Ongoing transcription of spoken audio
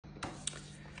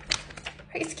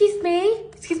Right, excuse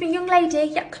me, young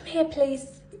lady. Yeah, come here,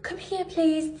 please. Come here,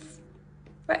 please.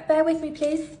 Right, bear with me,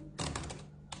 please.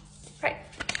 Right,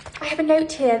 I have a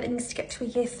note here that needs to get to a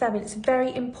year 7. It's a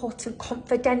very important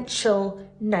confidential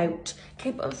note.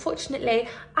 Okay, but unfortunately,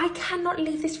 I cannot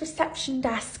leave this reception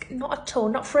desk, not at all,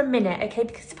 not for a minute, okay?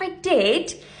 Because if I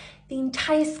did, the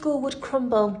entire school would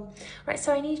crumble. Right,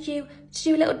 so I need you to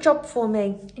do a little job for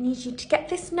me. I need you to get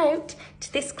this note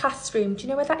to this classroom. Do you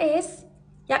know where that is?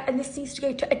 Yep, and this needs to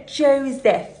go to a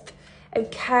Joseph,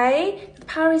 okay? The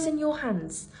power is in your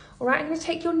hands. All right, I'm going to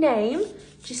take your name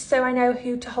just so I know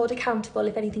who to hold accountable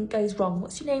if anything goes wrong.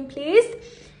 What's your name, please?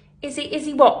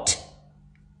 Izzy what?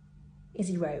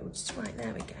 Izzy Rhodes. Right,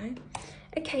 there we go.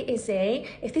 Okay, Izzy,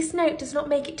 if this note does not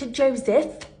make it to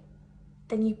Joseph,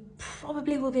 then you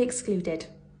probably will be excluded.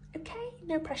 Okay,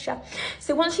 no pressure.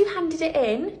 So once you've handed it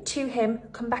in to him,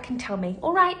 come back and tell me.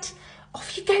 All right,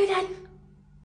 off you go then.